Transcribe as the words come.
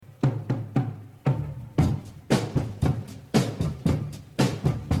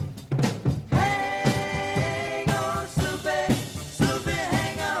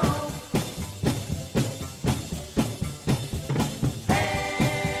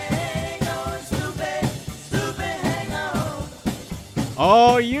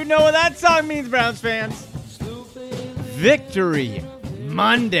Oh, you know what that song means, Browns fans. Victory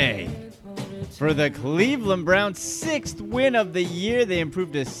Monday for the Cleveland Browns. 6th win of the year. They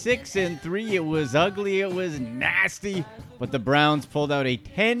improved to 6-3. It was ugly. It was nasty. But the Browns pulled out a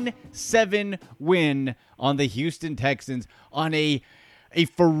 10-7 win on the Houston Texans on a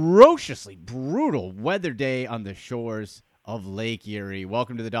ferociously brutal weather day on the shores of Lake Erie.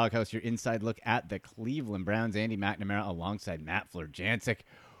 Welcome to the Doghouse, your inside look at the Cleveland Browns. Andy McNamara alongside Matt Fleur-Jancic.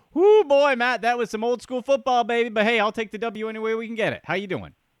 Whoo, boy, Matt, that was some old school football, baby. But hey, I'll take the W any way we can get it. How you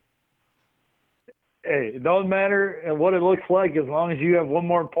doing? Hey, it doesn't matter what it looks like as long as you have one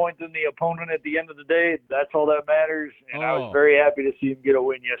more point than the opponent at the end of the day. That's all that matters. And I was very happy to see him get a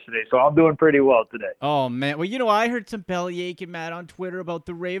win yesterday. So I'm doing pretty well today. Oh, man. Well, you know, I heard some bellyaching, Matt, on Twitter about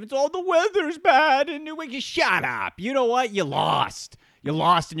the Ravens. Oh, the weather's bad in New England. Shut up. You know what? You lost. You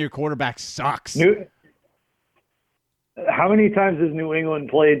lost and your quarterback sucks. How many times has New England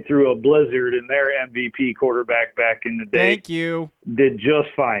played through a blizzard and their MVP quarterback back in the day? Thank you. Did just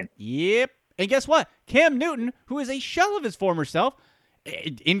fine. Yep. And guess what? Cam Newton, who is a shell of his former self,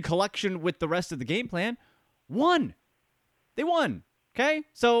 in collection with the rest of the game plan, won. They won. Okay?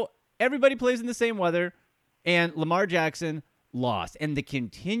 So everybody plays in the same weather, and Lamar Jackson lost. And the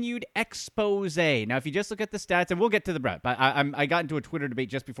continued expose. Now, if you just look at the stats, and we'll get to the Browns, but I got into a Twitter debate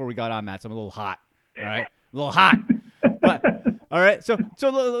just before we got on, Matt, so I'm a little hot. All right? A little hot. But, all right? So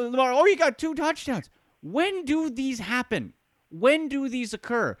Lamar, you got 2 touchdowns. When do these happen? When do these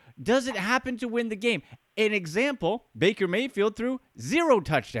occur? Does it happen to win the game? An example, Baker Mayfield threw 0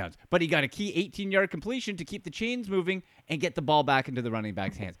 touchdowns, but he got a key 18-yard completion to keep the chains moving and get the ball back into the running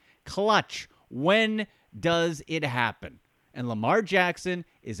back's hands. Clutch. When does it happen? And Lamar Jackson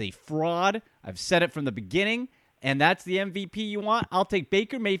is a fraud. I've said it from the beginning, and that's the MVP you want. I'll take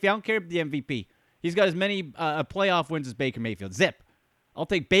Baker Mayfield. I don't care about the MVP. He's got as many playoff wins as Baker Mayfield. Zip. I'll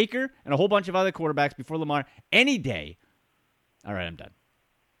take Baker and a whole bunch of other quarterbacks before Lamar any day. All right, I'm done.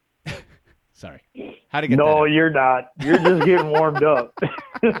 Sorry. How to get No, you're not. You're just getting warmed up.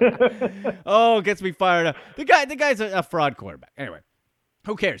 Oh, it gets me fired up. The guy's a fraud quarterback. Anyway,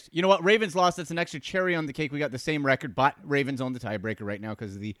 who cares? You know what? Ravens lost. That's an extra cherry on the cake. We got the same record, but Ravens own the tiebreaker right now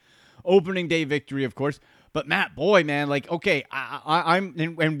because of the opening day victory, of course. But Matt, boy, man, like, okay,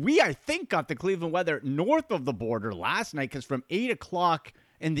 I think got the Cleveland weather north of the border last night because from 8 o'clock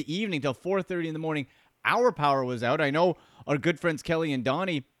in the evening till 4:30 in the morning, our power was out. I know our good friends Kelly and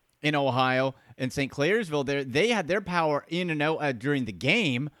Donnie in Ohio and St. Clairsville, they had their power in and out during the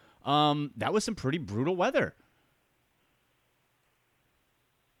game. That was some pretty brutal weather.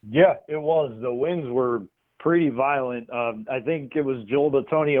 Yeah, it was. The winds were pretty violent. I think it was Joel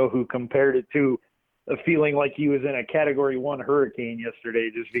DeTonio who compared it to a feeling like he was in a Category 1 hurricane yesterday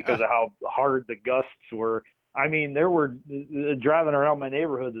just because of how hard the gusts were. I mean, there were driving around my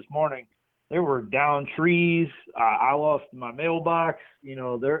neighborhood this morning, there were down trees. I lost my mailbox. You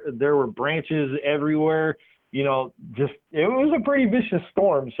know, there were branches everywhere. You know, just it was a pretty vicious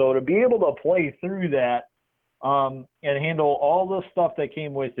storm. So to be able to play through that and handle all the stuff that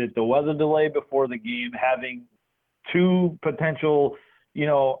came with it, the weather delay before the game, having 2 potential, you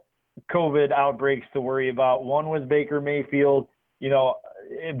know, COVID outbreaks to worry about. One was Baker Mayfield, you know,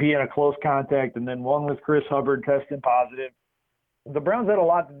 being a close contact, and then one was Chris Hubbard testing positive. The Browns had a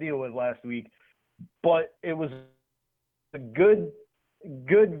lot to deal with last week, but it was a good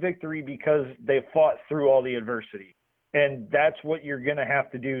victory because they fought through all the adversity. And that's what you're going to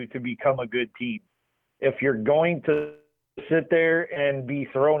have to do to become a good team. If you're going to sit there and be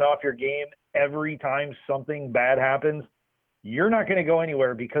thrown off your game every time something bad happens, you're not going to go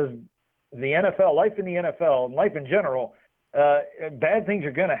anywhere because the NFL, life in the NFL, and life in general, bad things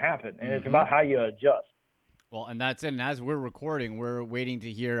are going to happen. And it's about how you adjust. Well, and that's it. And as we're recording, we're waiting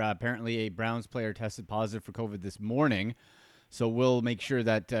to hear apparently a Browns player tested positive for COVID this morning. So we'll make sure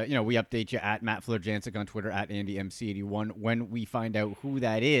that, we update you at Matt Fleur-Jancic on Twitter, at AndyMC81 when we find out who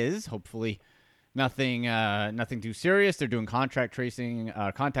that is. Hopefully nothing too serious. They're doing contact tracing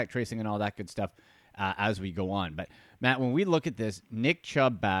and all that good stuff as we go on. But, Matt, when we look at this, Nick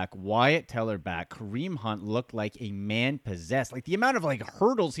Chubb back, Wyatt Teller back, Kareem Hunt looked like a man possessed. Like the amount of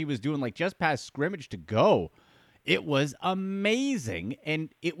hurdles he was doing, like just past scrimmage to go, it was amazing. And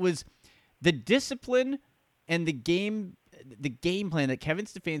it was the discipline and the game plan that Kevin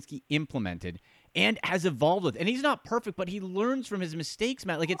Stefanski implemented and has evolved with. And he's not perfect, but he learns from his mistakes,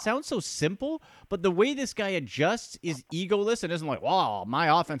 Matt. Like, it sounds so simple, but the way this guy adjusts is egoless and isn't like, wow,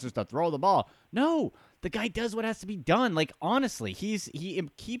 my offense is to throw the ball. No, the guy does what has to be done. Like, honestly, he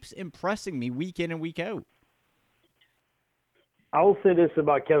keeps impressing me week in and week out. I will say this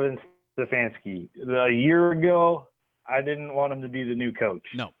about Kevin Stefanski. A year ago, I didn't want him to be the new coach.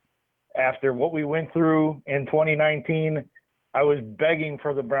 No. After what we went through in 2019, I was begging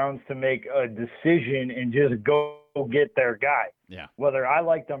for the Browns to make a decision and just go get their guy. Yeah. Whether I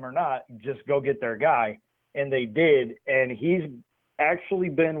liked them or not, just go get their guy. And they did. And he's actually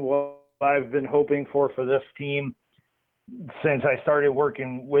been what I've been hoping for this team since I started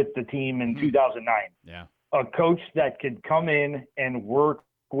working with the team in 2009. Yeah. A coach that could come in and work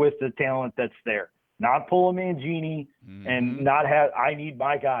with the talent that's there. Not pull a Mangini and not have, I need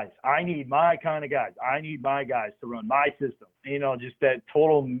my guys. I need my kind of guys. I need my guys to run my system. You know, just that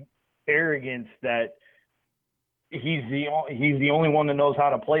total arrogance that he's the only one that knows how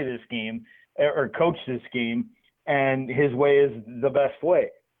to play this game or coach this game, and his way is the best way.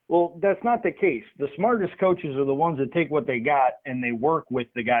 Well, that's not the case. The smartest coaches are the ones that take what they got and they work with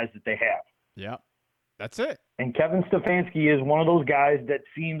the guys that they have. Yeah, that's it. And Kevin Stefanski is one of those guys that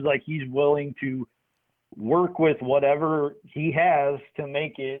seems like he's willing to work with whatever he has to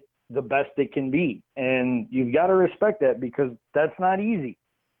make it the best it can be. And you've got to respect that because that's not easy.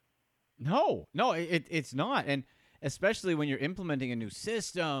 No, it's not. And especially when you're implementing a new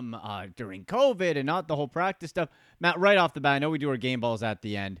system during COVID and not the whole practice stuff. Matt, right off the bat, I know we do our game balls at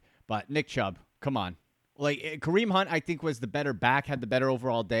the end, but Nick Chubb, come on. Like, Kareem Hunt, I think, was the better back, had the better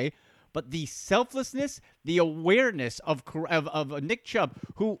overall day. But the selflessness, the awareness of Nick Chubb,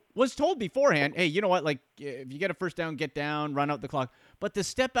 who was told beforehand, hey, you know what, like, if you get a first down, get down, run out the clock. But to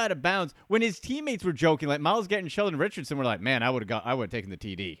step out of bounds, when his teammates were joking, like Myles Garrett and Sheldon Richardson were like, man, I would have taken the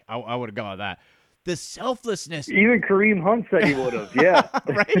TD. I would have gone with that. The selflessness. Even Kareem Hunt said he would have, yeah.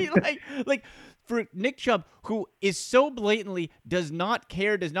 Right? Like for Nick Chubb, who is so blatantly does not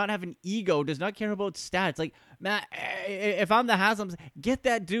care, does not have an ego, does not care about stats. Like, Matt, if I'm the Haslams, get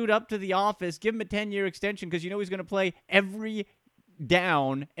that dude up to the office, give him a 10-year extension because you know he's going to play every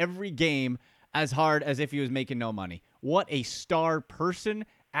down, every game as hard as if he was making no money. What a star person,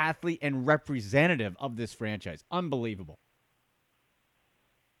 athlete, and representative of this franchise. Unbelievable.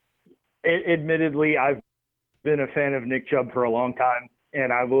 Admittedly, I've been a fan of Nick Chubb for a long time,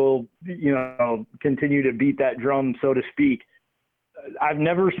 and I will, continue to beat that drum, so to speak. I've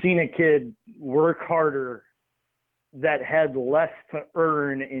never seen a kid work harder that had less to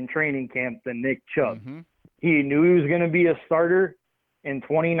earn in training camp than Nick Chubb. Mm-hmm. He knew he was going to be a starter in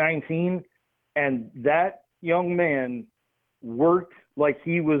 2019, and that young man worked like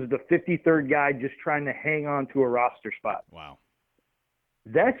he was the 53rd guy just trying to hang on to a roster spot. Wow.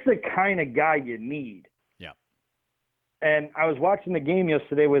 That's the kind of guy you need. Yeah. And I was watching the game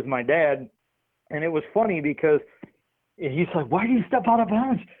yesterday with my dad, and it was funny because he's like, why do you step out of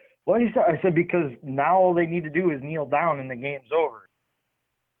bounds? Why do you step? I said, because now all they need to do is kneel down and the game's over.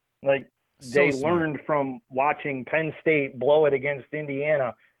 Like, they learned from watching Penn State blow it against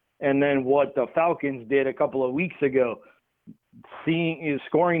Indiana and then what the Falcons did a couple of weeks ago,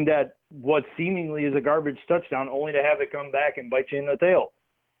 scoring that what seemingly is a garbage touchdown only to have it come back and bite you in the tail.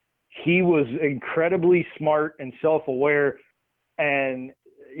 He was incredibly smart and self-aware, and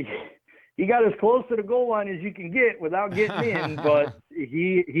he got as close to the goal line as you can get without getting in, but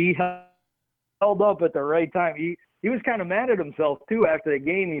he held up at the right time. He was kind of mad at himself too after the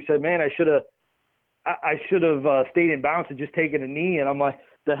game. He said, man, I should have stayed in bounds and just taken a knee. And I'm like,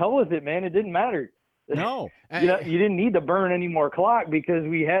 the hell with it, man. It didn't matter. No, you didn't need to burn any more clock because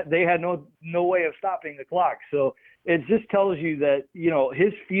they had no way of stopping the clock. So it just tells you that,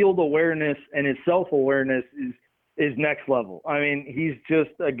 his field awareness and his self-awareness is next level. I mean, he's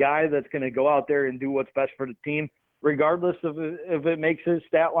just a guy that's going to go out there and do what's best for the team, regardless of if it makes his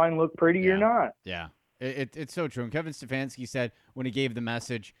stat line look pretty or not. Yeah, it's so true. And Kevin Stefanski said when he gave the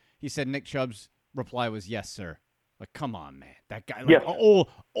message, he said Nick Chubb's reply was, yes, sir. Like, come on, man. That guy, like,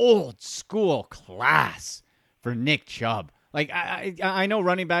 old school class for Nick Chubb. Like, I know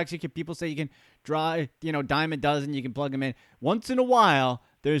running backs, people say you can draw, dime a dozen, you can plug them in. Once in a while,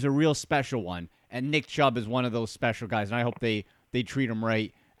 there's a real special one. And Nick Chubb is one of those special guys. And I hope they treat him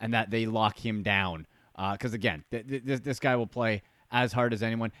right and that they lock him down. Because, again, this guy will play as hard as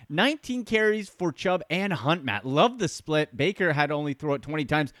anyone. 19 carries for Chubb and Hunt, Matt. Love the split. Baker had only throw it 20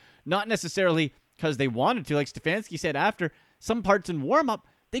 times. Not necessarily because they wanted to. Like Stefanski said after, some parts in warm-up,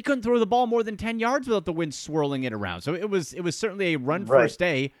 they couldn't throw the ball more than 10 yards without the wind swirling it around. So it was certainly a run first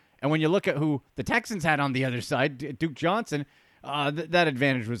day. And when you look at who the Texans had on the other side, Duke Johnson, that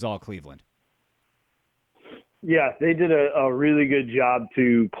advantage was all Cleveland. Yeah, they did a really good job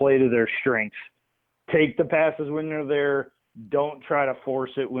to play to their strengths. Take the passes when they're there. Don't try to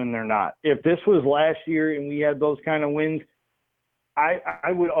force it when they're not. If this was last year and we had those kind of wins,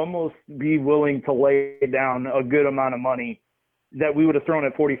 I would almost be willing to lay down a good amount of money that we would have thrown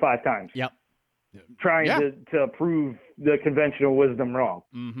it 45 times. Yep. trying Yeah. to prove the conventional wisdom wrong.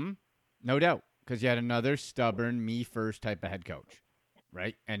 Mm-hmm. No doubt, because you had another stubborn, me first type of head coach,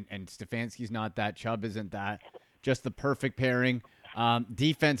 right? And Stefanski's not that. Chubb isn't that. Just the perfect pairing.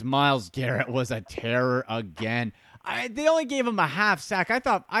 Defense, Myles Garrett was a terror again. They only gave him a half sack. I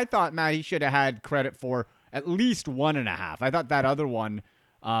thought, Matt, he should have had credit for at least 1.5. I thought that other one,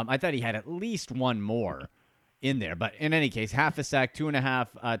 I thought he had at least one more in there. But in any case, half a sack,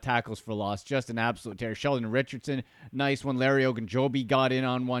 2.5 tackles for loss. Just an absolute terror. Sheldon Richardson, nice one. Larry Ogunjobi got in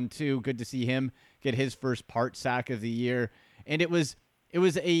on one too. Good to see him get his first part sack of the year. And it was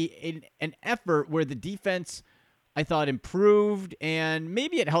an effort where the defense, I thought, improved, and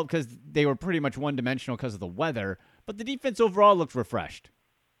maybe it helped because they were pretty much one-dimensional because of the weather, but the defense overall looked refreshed.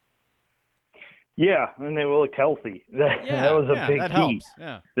 Yeah, and they looked healthy. That was a big that key. helps.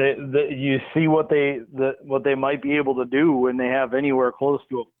 Yeah. You see what they might be able to do when they have anywhere close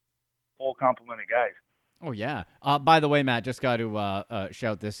to a full complement of guys. Oh, yeah. By the way, Matt, just got to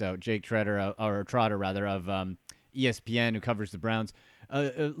shout this out. Jake Trotter of ESPN, who covers the Browns,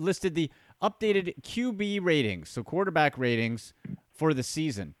 listed the updated QB ratings, so quarterback ratings for the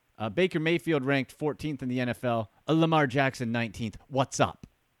season. Baker Mayfield ranked 14th in the NFL. Lamar Jackson 19th. What's up?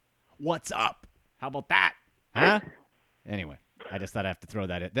 What's up? How about that? Huh? Anyway, I just thought I have to throw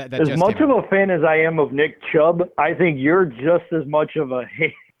that in. That as just much of a fan as I am of Nick Chubb, I think you're just as much of a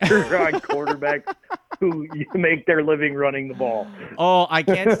hater on quarterbacks who make their living running the ball. Oh, I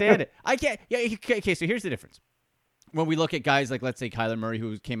can't stand it. I can't. Yeah. Okay, so here's the difference. When we look at guys like, let's say, Kyler Murray,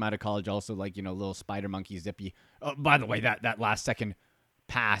 who came out of college also like, little spider monkey zippy. Oh, by the way, that last second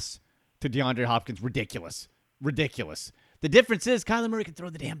pass to DeAndre Hopkins, ridiculous. Ridiculous. The difference is Kyler Murray can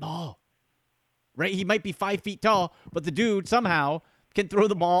throw the damn ball. Right? He might be 5 feet tall, but the dude somehow can throw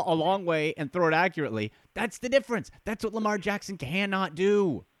the ball a long way and throw it accurately. That's the difference. That's what Lamar Jackson cannot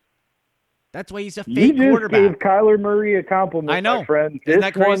do. That's why he's a fake quarterback. You just gave Kyler Murray a compliment, I know. my friend. Isn't This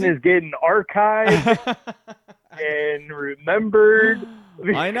that crazy? one is getting archived and remembered.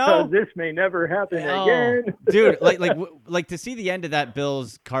 I know. This may never happen again. Dude, like to see the end of that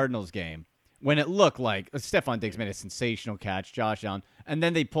Bills-Cardinals game when it looked like Stephon Diggs made a sensational catch, Josh Allen, and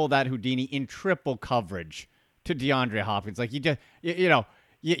then they pull that Houdini in triple coverage to DeAndre Hopkins. Like you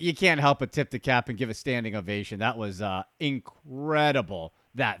can't help but tip the cap and give a standing ovation. That was incredible.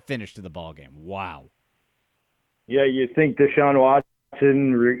 That finish to the ball game. Wow. Yeah, you think Deshaun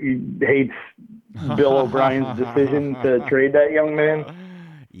Watson hates Bill O'Brien's decision to trade that young man?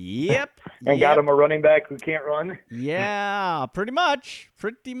 Yep. And got him a running back who can't run? Yeah, pretty much.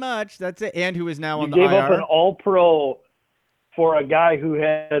 Pretty much. That's it. And who is now on the IR. You gave IR. up an all-pro for a guy who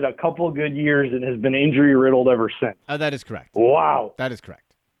had a couple good years and has been injury-riddled ever since. That is correct. Wow. That is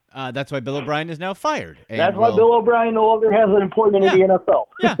correct. That's why Bill O'Brien is now fired. That's why Bill O'Brien no longer has an employment in the NFL.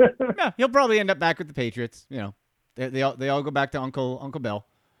 Yeah, he'll probably end up back with the Patriots. They all go back to Uncle Bill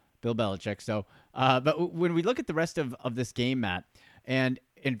Belichick. So, but when we look at the rest of this game, Matt, and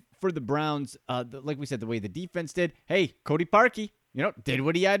for the Browns, like we said, the way the defense did, hey, Cody Parkey, did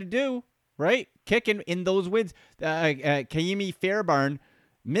what he had to do, right? Kicking in those wins. Kaimi Fairbairn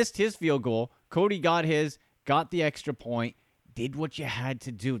missed his field goal. Cody got the extra point. Did what you had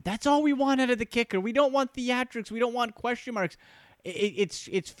to do. That's all we want out of the kicker. We don't want theatrics. We don't want question marks.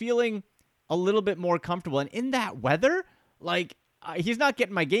 It's feeling a little bit more comfortable. And in that weather, he's not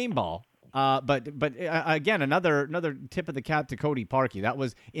getting my game ball. But again, another tip of the cap to Cody Parkey. That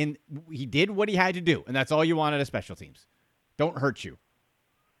was he did what he had to do, and that's all you want out of special teams. Don't hurt you.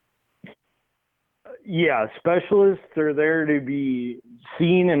 Yeah, specialists are there to be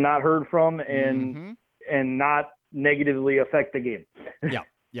seen and not heard from, and not negatively affect the game.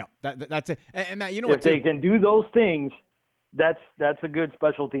 Yeah. That's it. And Matt, you know if what? If they can do those things, that's a good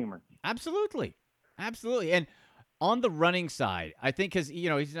special teamer. Absolutely. And on the running side, I think because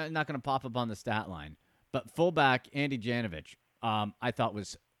he's not going to pop up on the stat line, but fullback Andy Janovich, I thought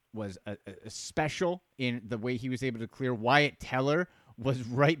was a special in the way he was able to clear. Wyatt Teller was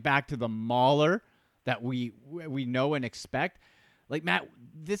right back to the mauler that we know and expect. Like, Matt,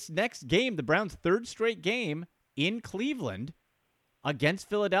 this next game, the Browns' third straight game in Cleveland against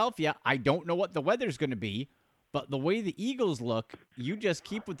Philadelphia, I don't know what the weather's going to be, but the way the Eagles look, you just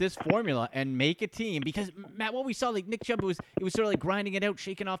keep with this formula and make a team. Because, Matt, what we saw, like Nick Chubb, it was sort of like grinding it out,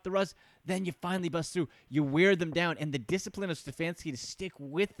 shaking off the rust. Then you finally bust through. You wear them down. And the discipline of Stefanski to stick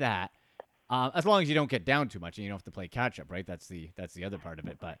with that, as long as you don't get down too much and you don't have to play catch-up, right? That's the other part of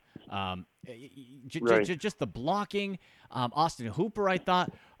it. But just the blocking. Austin Hooper, I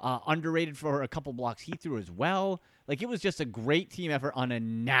thought, underrated for a couple blocks he threw as well. Like, it was just a great team effort on a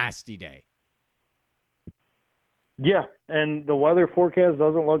nasty day. Yeah, and the weather forecast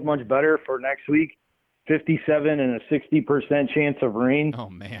doesn't look much better for next week. 57 and a 60% chance of rain. Oh,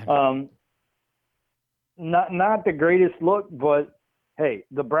 man. Not the greatest look, but hey,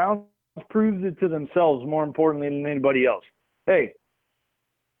 the Browns proved it to themselves more importantly than anybody else. Hey,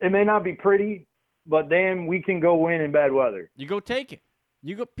 it may not be pretty, but damn, we can go win in bad weather. You go take it.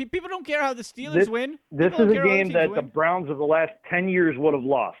 You go. People don't care how the Steelers win. This People is don't a care how other game teams that win. the Browns of the last 10 years would have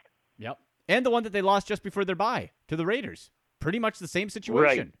lost. Yep. And the one that they lost just before their bye to the Raiders. Pretty much the same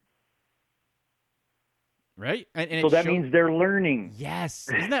situation. Right? And so that means they're learning. Yes.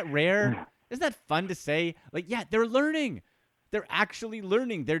 Isn't that rare? Isn't that fun to say? Like, yeah, they're learning. They're actually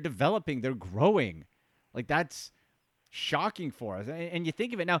learning. They're developing. They're growing. Like, that's shocking for us. And you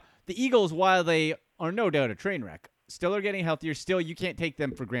think of it now, the Eagles, while they are no doubt a train wreck, still are getting healthier. Still, you can't take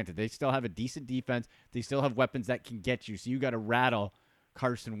them for granted. They still have a decent defense. They still have weapons that can get you. So you got to rattle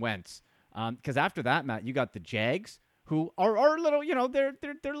Carson Wentz. Because after that, Matt, you got the Jags, who are a little, they're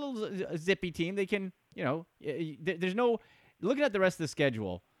a little zippy team. They can, there's no, looking at the rest of the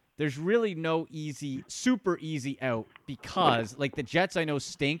schedule, there's really no super easy out because, like, the Jets I know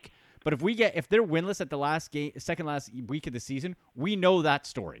stink. But if they're winless at the second last week of the season, we know that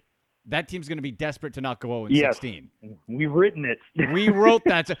story. That team's going to be desperate to not go 0-16. We've written it. We wrote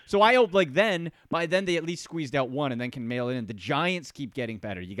that. So I hope by then they at least squeezed out one and then can mail it in. The Giants keep getting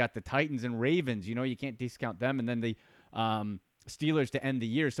better. You got the Titans and Ravens. You can't discount them. And then the Steelers to end the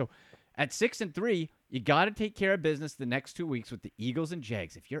year. So at 6-3, you got to take care of business the next 2 weeks with the Eagles and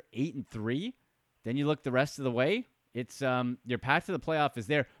Jags. If you're 8-3, then you look the rest of the way. It's your path to the playoff is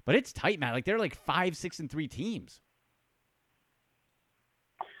there, but it's tight, Matt. Like, they're like 5, 6-3 teams.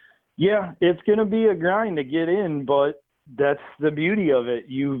 Yeah, it's going to be a grind to get in, but that's the beauty of it.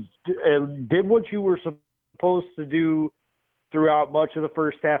 You did what you were supposed to do throughout much of the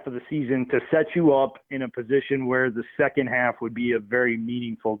first half of the season to set you up in a position where the second half would be a very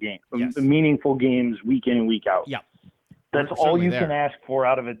meaningful game. Yes. Meaningful games week in and week out. Yeah. That's all you can ask for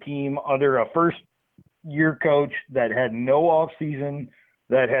out of a team under a first-year coach that had no offseason,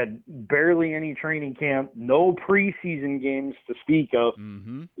 that had barely any training camp, no preseason games to speak of.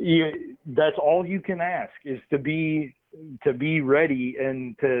 Mm-hmm. That's all you can ask is to be ready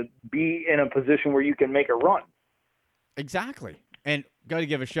and to be in a position where you can make a run. Exactly. And got to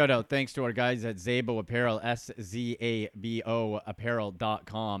give a shout out. Thanks to our guys at Zabo Apparel, SZABO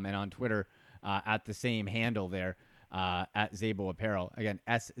apparel.com, and on Twitter at the same handle there. At Zabo Apparel. Again,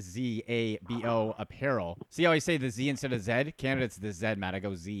 SZABO Apparel. See how I say the Z instead of Z? Canada's the Z, Matt. I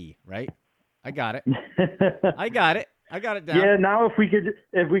go Z, right? I got it. I got it down. Yeah, now if we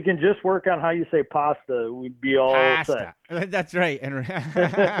can just work on how you say pasta, we'd be all Pasta. set. That's right. And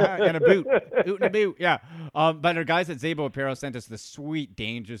and a boot. Oot and a boot. Yeah. But our guys at Zabo Apparel sent us the sweet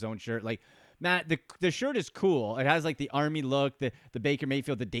Danger Zone shirt. Like, Matt, the shirt is cool. It has like the Army look, the Baker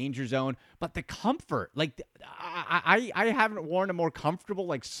Mayfield, the Danger Zone, but the comfort, like I haven't worn a more comfortable,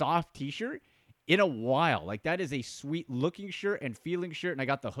 like, soft t-shirt in a while. Like, that is a sweet looking shirt and feeling shirt. And I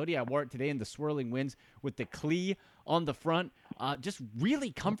got the hoodie. I wore it today in the swirling winds with the Clee on the front. Just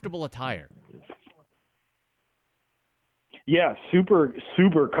really comfortable attire. Yeah, super,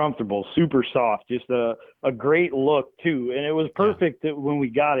 super comfortable, super soft, just a great look, too. And it was perfect when we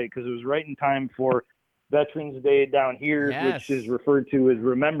got it because it was right in time for Veterans Day down here, yes, which is referred to as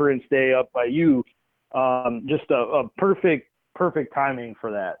Remembrance Day up by you. Just a perfect timing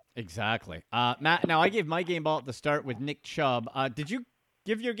for that. Exactly. Matt, now I gave my game ball at the start with Nick Chubb. Did you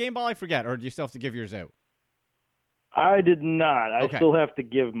give your game ball? I forget. Or do you still have to give yours out? I did not. I Okay. still have to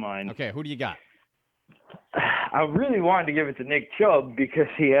give mine. Okay, who do you got? I really wanted to give it to Nick Chubb because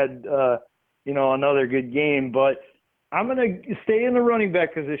he had, another good game. But I'm going to stay in the running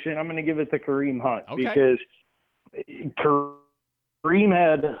back position. I'm going to give it to Kareem Hunt because Kareem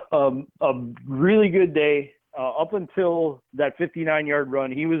had a really good day up until that 59-yard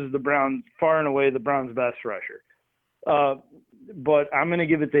run. He was far and away the Browns' best rusher. But I'm going to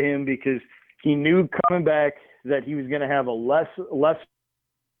give it to him because he knew coming back that he was going to have a lesser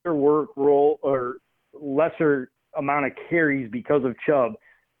work role or lesser amount of carries because of Chubb,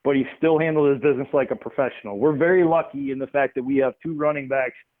 but he still handled his business like a professional. We're very lucky in the fact that we have two running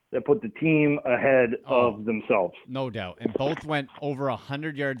backs that put the team ahead of themselves. No doubt. And both went over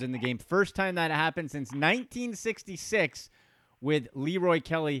 100 yards in the game. First time that happened since 1966 with Leroy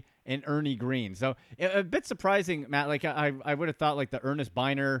Kelly and Ernie Green. So a bit surprising, Matt. Like I would have thought like the Ernest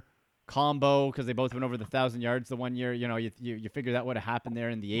Biner combo, because they both went over the 1,000 yards the one year. You figure that would have happened there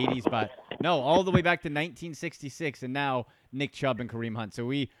in the 80s, but no, all the way back to 1966, and now Nick Chubb and Kareem Hunt. So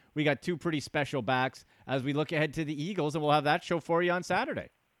we got two pretty special backs as we look ahead to the Eagles, and we'll have that show for you on Saturday.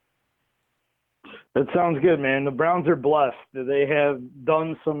 That sounds good, man. The Browns are blessed. They have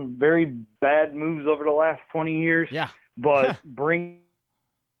done some very bad moves over the last 20 years. Yeah. But bringing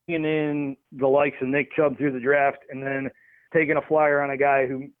in the likes of Nick Chubb through the draft and then taking a flyer on a guy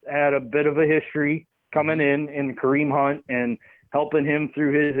who had a bit of a history coming in Kareem Hunt and helping him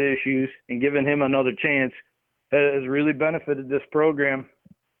through his issues and giving him another chance has really benefited this program.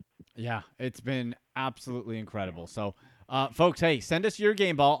 Yeah, it's been absolutely incredible. So, folks, hey, send us your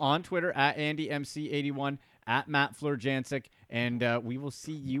game ball on Twitter at AndyMC81, at Matt Fleur-Jancic, and we will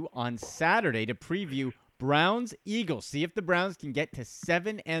see you on Saturday to preview Browns-Eagles. See if the Browns can get to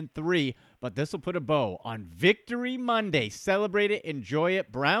 7-3, but this will put a bow on Victory Monday. Celebrate it, enjoy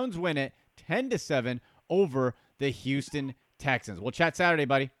it. Browns win it 10-7 over the Houston Texans. We'll chat Saturday,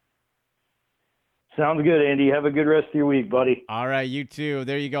 buddy. Sounds good, Andy. Have a good rest of your week, buddy. All right, you too.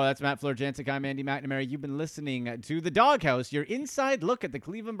 There you go. That's Matt Fleur-Jancic. I'm Andy McNamara. You've been listening to The Doghouse, your inside look at the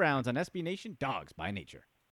Cleveland Browns on SB Nation, Dogs by Nature.